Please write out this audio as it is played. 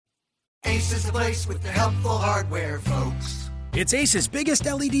Ace is the place with the helpful hardware, folks. It's Ace's biggest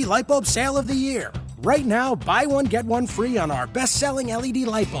LED light bulb sale of the year. Right now, buy one, get one free on our best-selling LED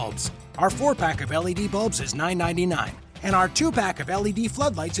light bulbs. Our 4-pack of LED bulbs is $9.99, and our 2-pack of LED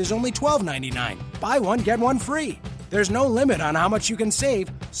floodlights is only $12.99. Buy one, get one free. There's no limit on how much you can save,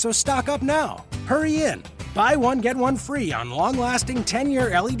 so stock up now. Hurry in. Buy one, get one free on long-lasting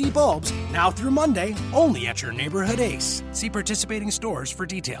 10-year LED bulbs, now through Monday, only at your neighborhood Ace. See participating stores for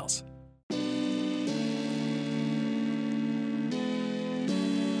details.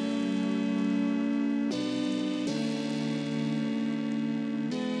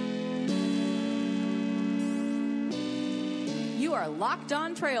 You are Locked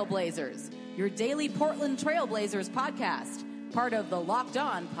On Trailblazers, your daily Portland Trailblazers podcast, part of the Locked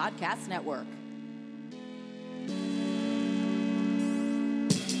On Podcast Network.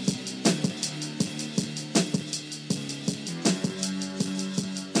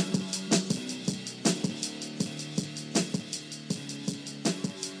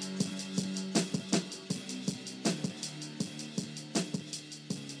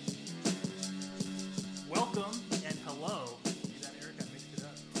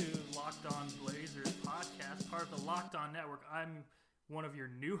 I'm one of your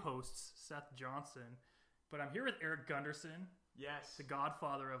new hosts, Seth Johnson, but I'm here with Eric Gunderson. Yes, the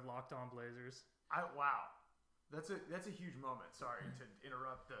godfather of Locked On Blazers. Wow, that's a huge moment. Sorry to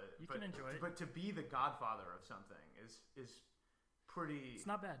interrupt You can enjoy it, but to be the godfather of something is pretty. It's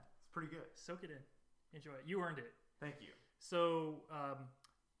not bad. It's pretty good. Soak it in, enjoy it. You earned it. Thank you. So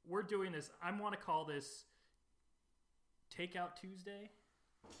we're doing this. I want to call this Takeout Tuesday.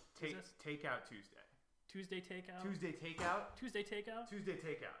 Takeout Tuesday. Tuesday takeout. Tuesday takeout. Tuesday takeout. Tuesday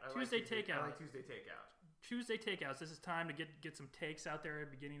takeout. I like Tuesday takeout. Tuesday takeouts. This is time to get some takes out there at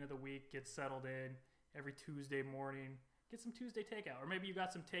the beginning of the week. Get settled in every Tuesday morning. Get some Tuesday takeout, or maybe you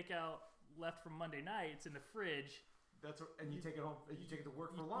got some takeout left from Monday night. It's in the fridge. And you take it home. You take it to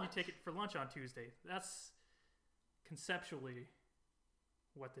work for lunch. You take it for lunch on Tuesday. That's conceptually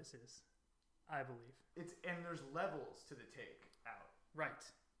what this is, I believe. And there's levels to the take out. Right.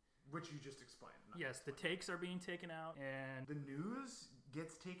 Which you just explained. Yes, the takes are being taken out, and the news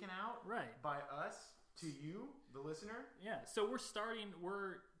gets taken out by us to you, the listener. Yeah, so preseason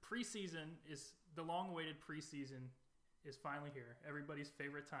is the long-awaited preseason is finally here. Everybody's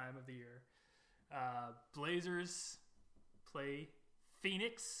favorite time of the year. Blazers play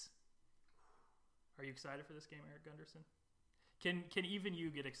Phoenix. Are you excited for this game, Eric Gunderson? Can even you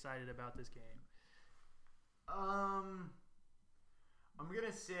get excited about this game? I'm going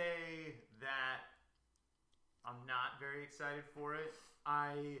to say that I'm not very excited for it.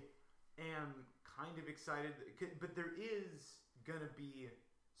 I am kind of excited, but there is going to be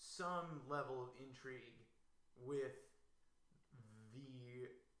some level of intrigue with the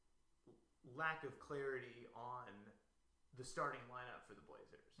lack of clarity on the starting lineup for the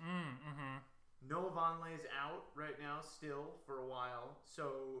Blazers. Noah Vonleh's out right now still for a while,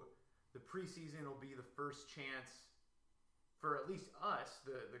 so the preseason will be the first chance for at least us.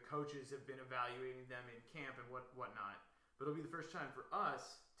 The coaches have been evaluating them in camp and whatnot. But it'll be the first time for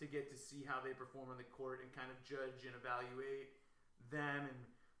us to get to see how they perform on the court and kind of judge and evaluate them and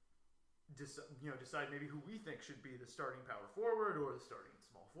decide maybe who we think should be the starting power forward or the starting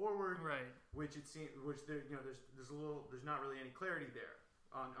small forward. Right. Which it seems there's not really any clarity there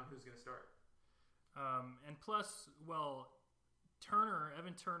on who's going to start. And plus,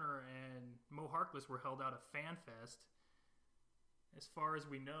 Evan Turner and Mo Harkless were held out of FanFest. As far as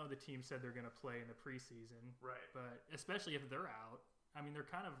we know, the team said they're going to play in the preseason. Right. But especially if they're out, I mean, they're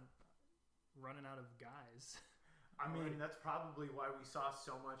kind of running out of guys. I mean, that's probably why we saw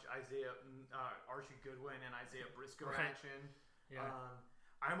so much Archie Goodwin and Isaiah Briscoe action. Yeah.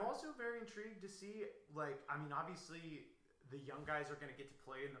 I'm also very intrigued to see, obviously the young guys are going to get to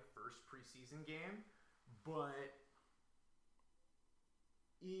play in the first preseason game, but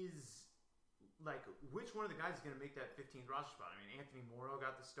which one of the guys is going to make that 15th roster spot? I mean, Anthony Morrow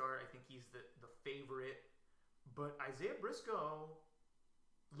got the start. I think he's the favorite. But Isaiah Briscoe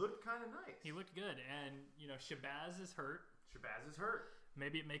looked kind of nice. He looked good. And, Shabazz is hurt.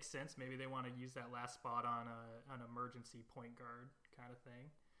 Maybe it makes sense. Maybe they want to use that last spot on an emergency point guard kind of thing.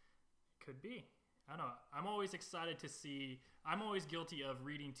 Could be. I don't know. I'm always excited to see. I'm always guilty of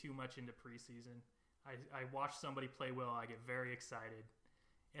reading too much into preseason. I watch somebody play well. I get very excited.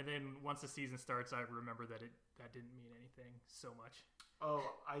 And then once the season starts, I remember that didn't mean anything so much. Oh,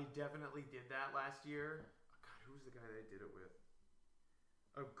 I definitely did that last year. God, who was the guy that I did it with?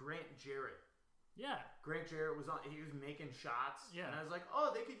 Grant Jarrett. Yeah. Grant Jarrett he was making shots. Yeah. And I was like,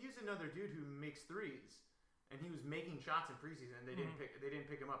 oh, they could use another dude who makes threes. and he was making shots in preseason. And they didn't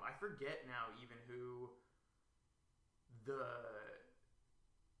pick him up. I forget now even who the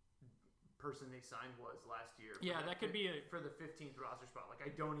person they signed was last year. Yeah, that could be for the 15th roster spot. Like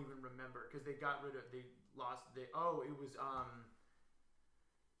I don't even remember because it was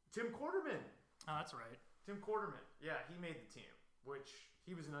Tim Quarterman. Oh, that's right. Tim Quarterman. Yeah, he made the team, which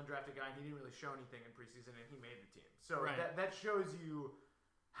he was an undrafted guy and he didn't really show anything in preseason and he made the team. So that shows you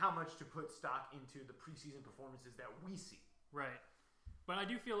how much to put stock into the preseason performances that we see. Right. But I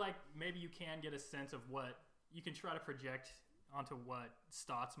do feel like maybe you can get a sense of what you can try to project onto what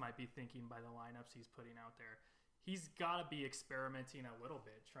Stotts might be thinking by the lineups he's putting out there. He's got to be experimenting a little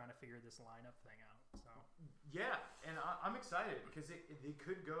bit, trying to figure this lineup thing out. So yeah, and I'm excited because they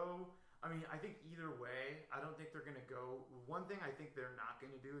could go. I mean, I think either way, I don't think they're going to go. One thing I think they're not going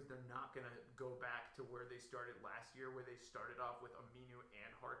to do is they're not going to go back to where they started last year, where they started off with Aminu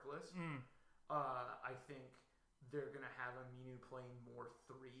and Harkless. I think they're going to have Aminu playing more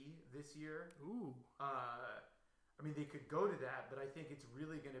 3 this year. Ooh. I mean, they could go to that, but I think it's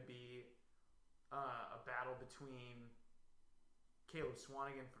really going to be a battle between Caleb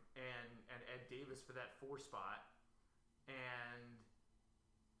Swanigan and Ed Davis for that 4 spot, and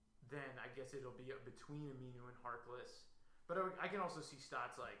then I guess it'll be between Aminu and Harkless. But I can also see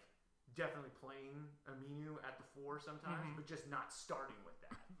Stotts like definitely playing Aminu at the 4 sometimes, but just not starting with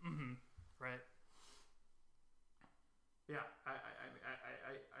that. Right. Yeah,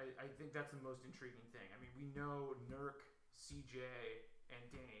 I think that's the most intriguing thing. I mean, we know Nurk, CJ, and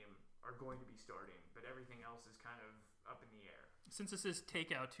Dame are going to be starting, but everything else is kind of up in the air. Since this is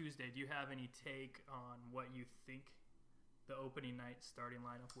Takeout Tuesday, do you have any take on what you think the opening night starting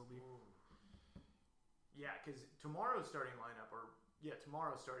lineup will be? Ooh. Yeah, because tomorrow's starting lineup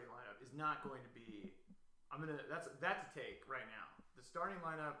is not going to be. That's a take right now. The starting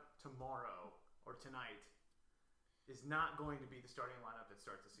lineup tomorrow or tonight is not going to be the starting lineup that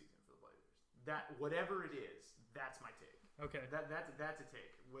starts the season for the Blazers. That whatever it is, that's my take. Okay. That's a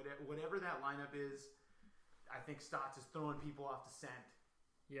take. Whatever that lineup is, I think Stotts is throwing people off the scent.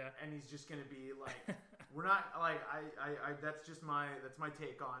 Yeah. And he's just gonna be like, we're not like that's my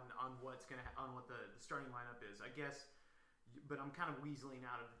take on what the starting lineup is, I guess. But I'm kind of weaseling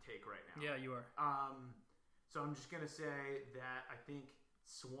out of the take right now. Yeah, you are. So I'm just gonna say that I think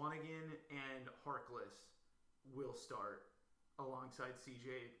Swanigan and Harkless will start alongside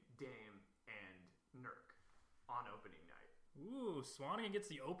CJ, Dame, and Nurk on opening night. Ooh, Swanigan gets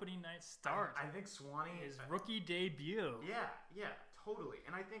the opening night start. I think Swanee his rookie debut. Yeah, totally.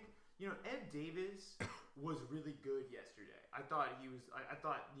 And I think Ed Davis was really good yesterday. I thought he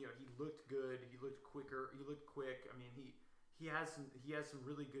looked good. He looked quicker. He looked quick. I mean, he has some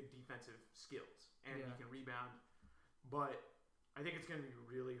really good defensive skills and he can rebound. But I think it's going to be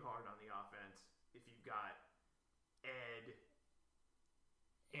really hard on the offense if you've got Ed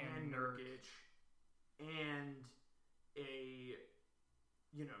and Nurkic and a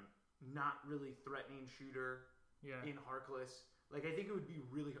not really threatening shooter in Harkless. Like, I think it would be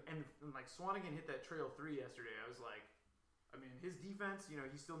really – and like, Swanigan hit that trail 3 yesterday. I was like, I mean, his defense, he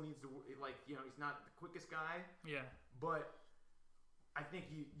still needs to – he's not the quickest guy. Yeah. But I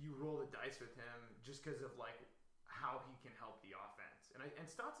think you roll the dice with him just because of, like, how he can help the offense. And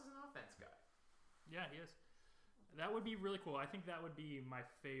Stotts is an offense guy. Yeah, he is. That would be really cool. I think that would be my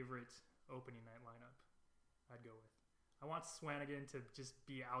favorite opening night lineup I'd go with. I want Swanigan to just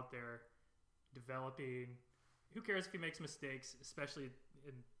be out there developing. Who cares if he makes mistakes, especially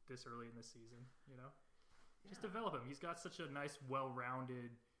in this early in the season, Just develop him. He's got such a nice,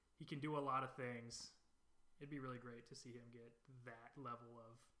 well-rounded, he can do a lot of things. It'd be really great to see him get that level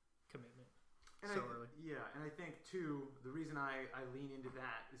of commitment early. Yeah, and I think, too, the reason I lean into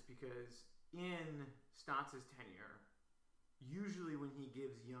that is because in Stotts' tenure, usually when he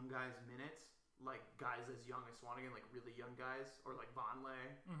gives young guys minutes, like guys as young as Swanigan, like really young guys, or like Vonleh,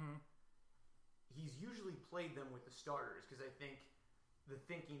 he's usually played them with the starters because I think the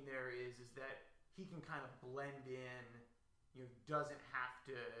thinking there is that he can kind of blend in, doesn't have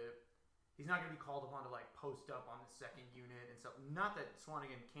to – he's not going to be called upon to like post up on the second unit and stuff. Not that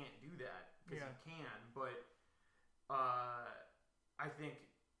Swanigan can't do that because he can, but I think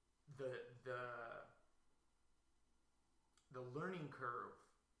the learning curve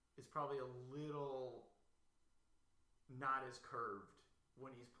is probably a little not as curved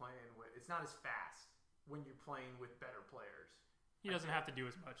when he's playing with. It's not as fast when you're playing with better players. He doesn't have to do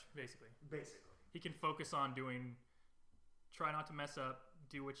as much, basically. He can focus on try not to mess up,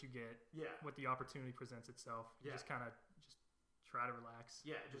 do what you get. Yeah. What the opportunity presents itself. You just kind of try to relax.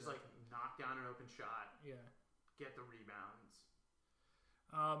 Yeah, just like knock down an open shot. Yeah. Get the rebounds.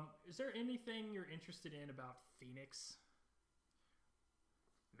 Is there anything you're interested in about Phoenix?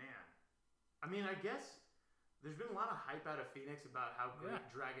 Man, I mean, I guess there's been a lot of hype out of Phoenix about how great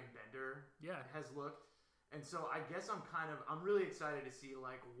Dragon Bender has looked. And so I guess I'm really excited to see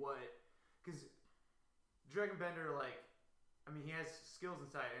because Dragon Bender, he has skills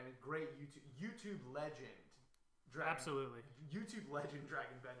inside and a great YouTube legend. Absolutely. YouTube legend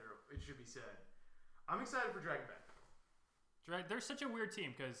Dragon Bender, it should be said. I'm excited for Dragon Bender. They're such a weird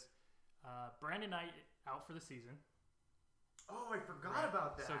team because Brandon Knight out for the season. Oh, I forgot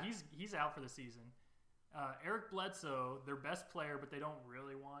about that. So he's out for the season. Eric Bledsoe, their best player, but they don't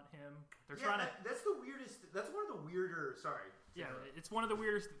really want him. That's the weirdest. That's one of the weirder. Sorry. Yeah, it's one of the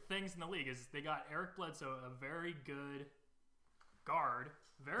weirdest things in the league is they got Eric Bledsoe, a very good guard,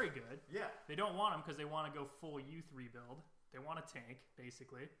 very good. Yeah. They don't want him because they want to go full youth rebuild. They want to tank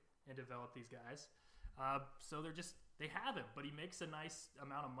basically and develop these guys. So they have him, but he makes a nice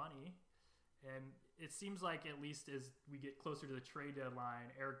amount of money. And it seems like at least as we get closer to the trade deadline,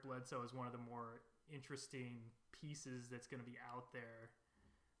 Eric Bledsoe is one of the more interesting pieces that's going to be out there.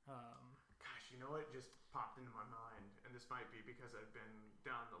 Gosh, you know what just popped into my mind, and this might be because I've been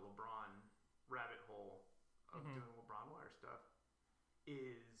down the LeBron rabbit hole of doing LeBron wire stuff,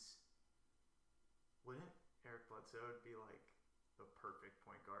 wouldn't Eric Bledsoe be like the perfect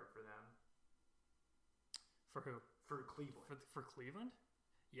point guard for them? For who? For Cleveland. For Cleveland?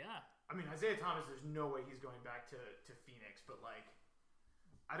 Yeah. I mean, Isaiah Thomas, there's no way he's going back to Phoenix, but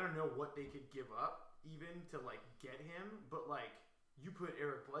I don't know what they could give up even to get him, but you put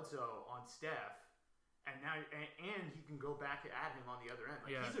Eric Bledsoe on Steph, and now and he can go back at him on the other end.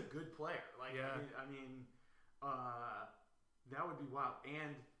 He's a good player. I mean, that would be wild.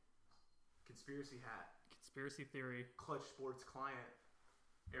 And conspiracy theory, Clutch Sports client,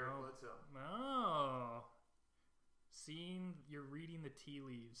 Eric Bledsoe. Oh. You're reading the tea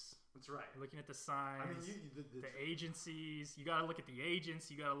leaves. That's right. You're looking at the signs. I mean, the agencies. You got to look at the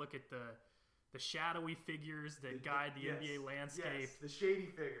agents. You got to look at the shadowy figures that guide the NBA landscape. Yes, the shady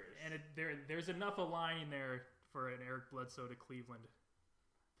figures. And there's enough aligning there for an Eric Bledsoe to Cleveland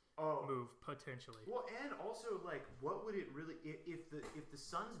move potentially. Well, and also what would it really if the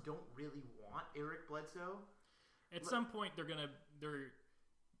Suns don't really want Eric Bledsoe? At some point,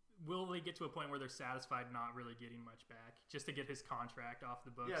 will they get to a point where they're satisfied not really getting much back just to get his contract off the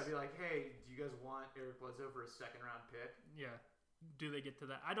books? Yeah, be like, hey, do you guys want Eric Bledsoe for a second-round pick? Yeah. Do they get to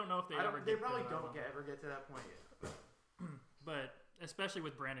that? I don't know if they ever They get probably to that don't ever get to that point yet. But especially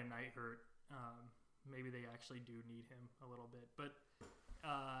with Brandon Knight hurt, maybe they actually do need him a little bit. But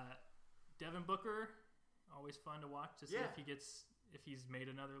Devin Booker, always fun to watch to see if he's made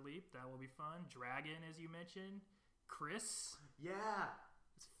another leap. That will be fun. Dragon, as you mentioned. Chris. Yeah.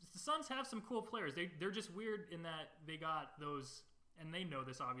 The Suns have some cool players. They're just weird in that they got those, and they know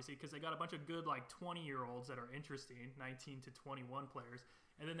this obviously because they got a bunch of good 20-year-olds that are interesting, 19 to 21 players,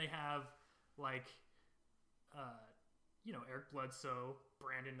 and then they have Eric Bledsoe,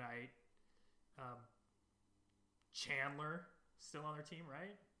 Brandon Knight, Chandler still on their team,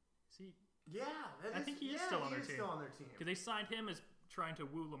 right? See, yeah, I think he is still on their team. Still on their team because they signed him as trying to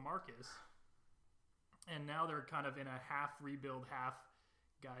woo LaMarcus, and now they're kind of in a half rebuild, half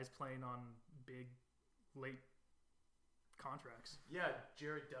guys playing on big late contracts. Yeah,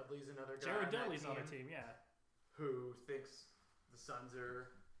 Jared Dudley's another guy. Jared Dudley's on their team, yeah. Who thinks the Suns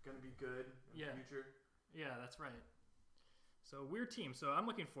are going to be good in the future. Yeah, that's right. So weird team. So I'm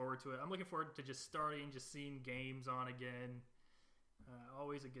looking forward to it. I'm looking forward to just seeing games on again.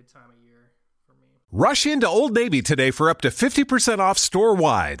 Always a good time of year for me. Rush into Old Navy today for up to 50% off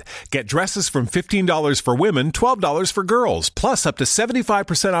store-wide. Get dresses from $15 for women, $12 for girls, plus up to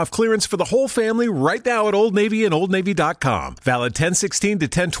 75% off clearance for the whole family right now at Old Navy and OldNavy.com. Valid 10/16 to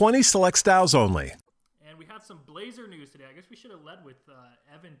 10/20, select styles only. And we have some Blazer news today. I guess we should have led with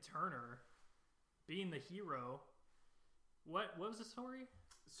Evan Turner being the hero. What was the story?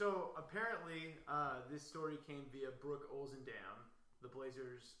 So apparently this story came via Brooke Olzendam, the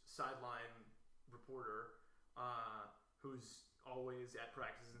Blazers sideline reporter, who's always at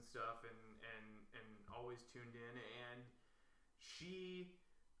practice and stuff and always tuned in, and she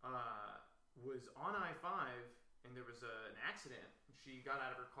was on I-5 and there was an accident. She got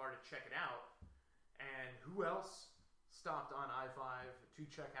out of her car to check it out, and who else stopped on I-5 to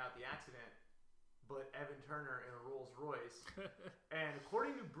check out the accident but Evan Turner in a Rolls Royce? And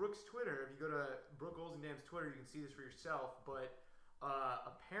according to Brooke's Twitter, if you go to Brooke Olzendam's Twitter, you can see this for yourself, but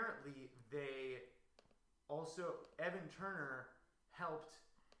apparently Evan Turner helped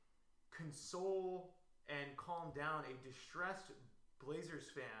console and calm down a distressed Blazers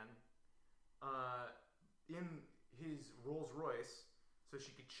fan in his Rolls Royce. so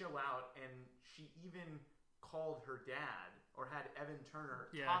she could chill out, and she even called her dad, or had Evan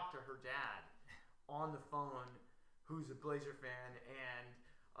Turner talk to her dad on the phone, who's a Blazer fan, and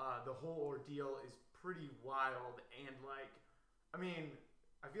the whole ordeal is pretty wild. And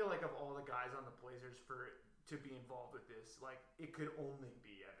I feel like of all the guys on the Blazers to be involved with this, it could only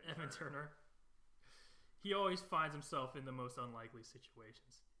be Evan Turner. He always finds himself in the most unlikely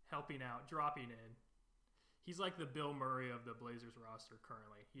situations, helping out, dropping in. He's like the Bill Murray of the Blazers roster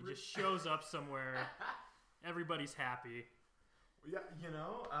currently. He just shows up somewhere, everybody's happy. Yeah,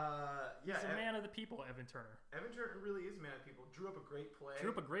 He's a man of the people, Evan Turner. Evan Turner really is a man of the people. Drew up a great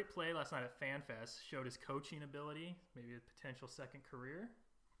play last night at FanFest. Showed his coaching ability, maybe a potential second career.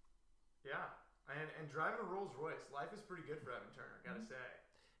 Yeah, and driving a Rolls Royce, life is pretty good for Evan Turner, gotta say.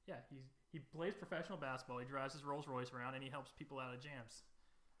 Yeah, he plays professional basketball. He drives his Rolls Royce around, and he helps people out of jams.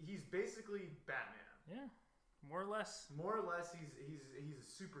 He's basically Batman. Yeah, more or less. He's a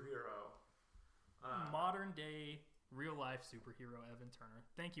superhero. Modern day, real life superhero Evan Turner.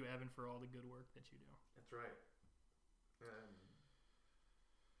 Thank you, Evan, for all the good work that you do. That's right.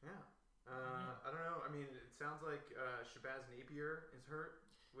 I don't know. It sounds like Shabazz Napier is hurt,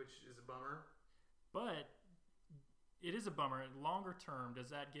 which is a bummer. But it is a bummer. Longer term, does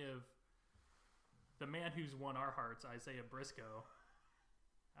that give the man who's won our hearts, Isaiah Briscoe,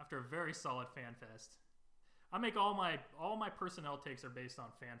 after a very solid FanFest? I make all my personnel takes are based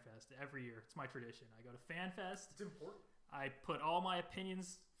on FanFest every year. It's my tradition. I go to FanFest. It's important. I put all my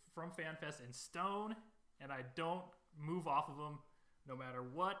opinions from FanFest in stone, and I don't move off of them, no matter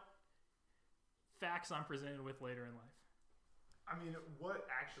what facts I'm presented with later in life. What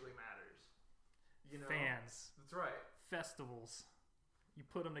actually matters? Fans. That's right. Festivals. You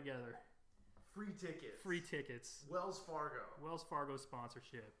put them together. Free tickets. Wells Fargo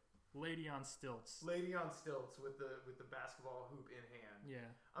sponsorship. Lady on Stilts with the basketball hoop in hand. Yeah.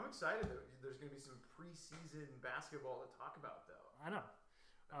 I'm excited that there's going to be some preseason basketball to talk about, though. I know.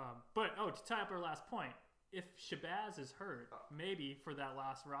 But to tie up our last point, if Shabazz is hurt, maybe for that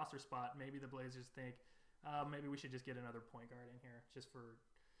last roster spot, maybe the Blazers think, maybe we should just get another point guard in here just for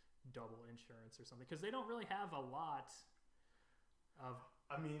double insurance or something. Because they don't really have a lot of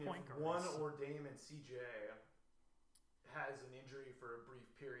point guards. One or Dame and CJ has an injury for a brief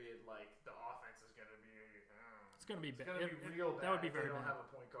period, the offense is going to be... it's going to be bad. It's going to be real bad. That would be very bad. They don't have a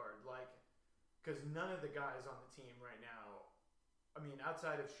point guard. Because none of the guys on the team right now,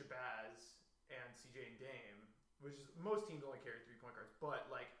 outside of Shabazz and CJ and Dame, which is, most teams only carry 3 point guards, but,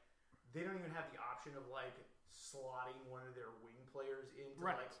 they don't even have the option of, slotting one of their wing players in to,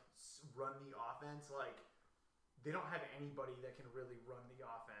 run the offense. They don't have anybody that can really run the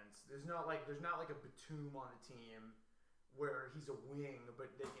offense. There's not a Batum on the team where he's a wing, but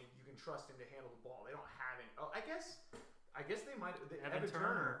you can trust him to handle the ball. They don't have any. Oh, I guess they might. Evan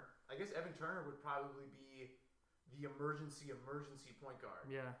Turner. I guess Evan Turner would probably be the emergency point guard.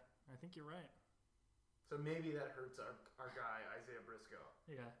 Yeah, I think you're right. So maybe that hurts our guy Isaiah Briscoe.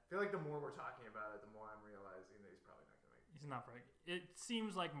 Yeah, I feel like the more we're talking about it, the more I'm realizing that he's probably not going to make it. He's not right. It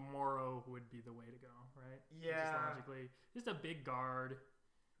seems like Morrow would be the way to go, right? Yeah. Just logically, just a big guard,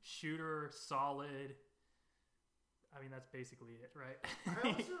 shooter, solid. That's basically it, right?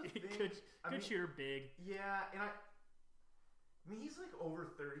 I also think... good shooter, big. Yeah, and he's over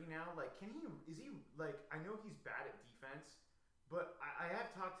 30 now. I know he's bad at defense, but I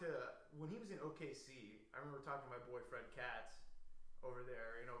have talked to... When he was in OKC, I remember talking to my boy Fred Katz over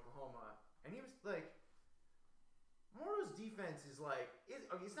there in Oklahoma, and he was Morrow's defense is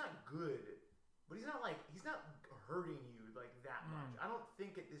it's not good, but he's not hurting you that much. I don't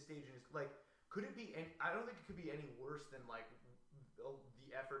think at this stage in his... Could it be? I don't think it could be any worse than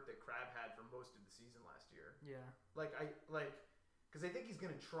the effort that Crabbe had for most of the season last year. Yeah. Because I think he's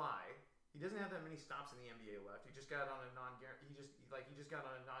gonna try. He doesn't have that many stops in the NBA left. He just got on a non-guaranteed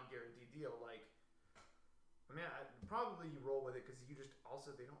deal. Probably you roll with it because they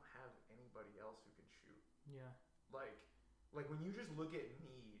don't have anybody else who can shoot. Yeah. When you just look at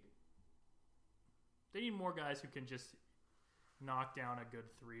need, they need more guys who can just knock down a good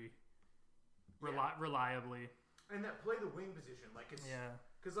three. Reliably, and that play the wing position,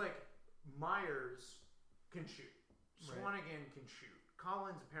 because Myers can shoot, Swanigan can shoot,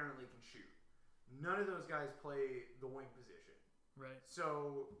 Collins apparently can shoot. None of those guys play the wing position, right?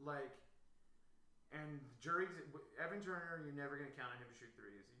 So and Evan Turner, you're never going to count on him to shoot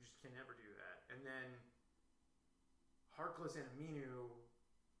threes. You just can never do that. And then Harkless and Aminu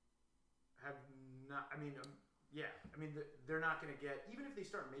have not. They're not going to get, even if they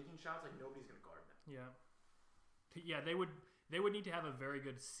start making shots, nobody's going to guard them. Yeah, they would need to have a very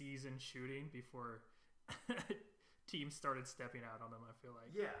good season shooting before teams started stepping out on them, I feel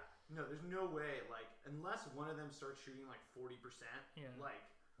like. Yeah. No, there's no way. Like, unless one of them starts shooting like 40%, like,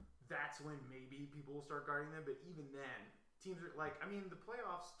 that's when maybe people will start guarding them. But even then, teams are like, I mean, the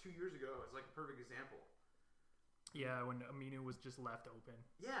playoffs 2 years ago is like a perfect example. Yeah, when Aminu was just left open.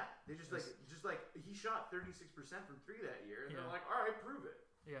 Yeah, they just like he shot 36% from 3 that year, and they're like, all right, prove it.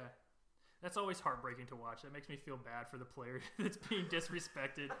 Yeah. That's always heartbreaking to watch. That makes me feel bad for the player that's being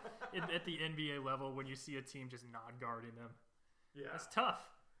disrespected at the NBA level when you see a team just not guarding them. Yeah, that's tough.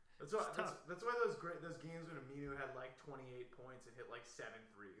 That's why those games when Aminu had like 28 points and hit like 7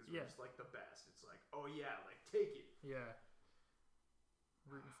 threes were just like the best. It's like, oh yeah, like take it. Yeah,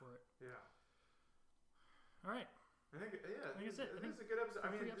 rooting for it. Yeah. All right. I think it's it. I think it's a good episode.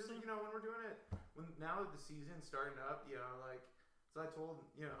 I mean, this is, when we're doing it, now that the season's starting up, like as I told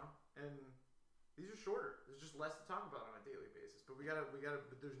and these are shorter. There's just less to talk about on a daily basis. But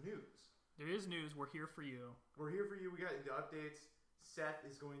but there's news. There is news. We're here for you. We got the updates. Seth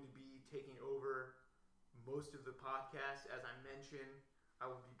is going to be taking over most of the podcast. As I mentioned,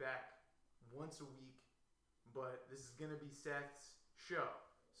 I will be back once a week, but this is going to be Seth's show.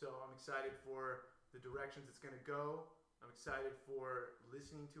 So I'm excited for the directions it's going to go. I'm excited for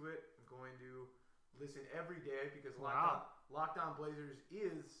listening to it. I'm going to listen every day because Locked On Blazers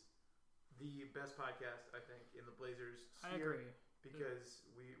is the best podcast, I think, in the Blazers sphere. I agree. Because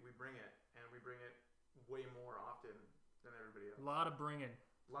we bring it, and we bring it way more often than everybody else. A lot of bringing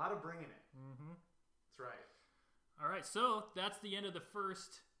it. Mm-hmm. That's right. All right, so that's the end of the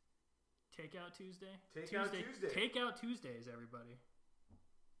first Takeout Tuesday. Takeout Tuesdays, everybody.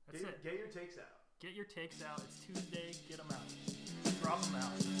 That's it. Get your takes out. Get your takes out. It's Tuesday. Get them out. Drop them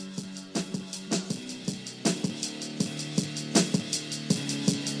out.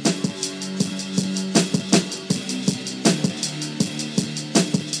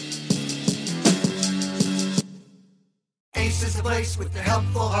 Ace is the place with the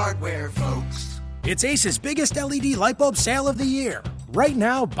helpful hardware, folks. It's Ace's biggest LED light bulb sale of the year. Right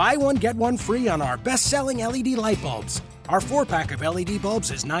now, buy one, get one free on our best-selling LED light bulbs. Our 4-pack of LED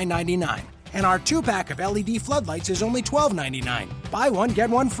bulbs is $9.99, and our 2-pack of LED floodlights is only $12.99. Buy one, get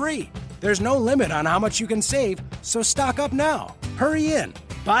one free. There's no limit on how much you can save, so stock up now. Hurry in.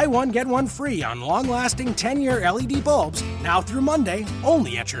 Buy one, get one free on long-lasting 10-year LED bulbs, now through Monday,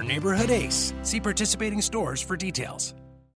 only at your neighborhood Ace. See participating stores for details.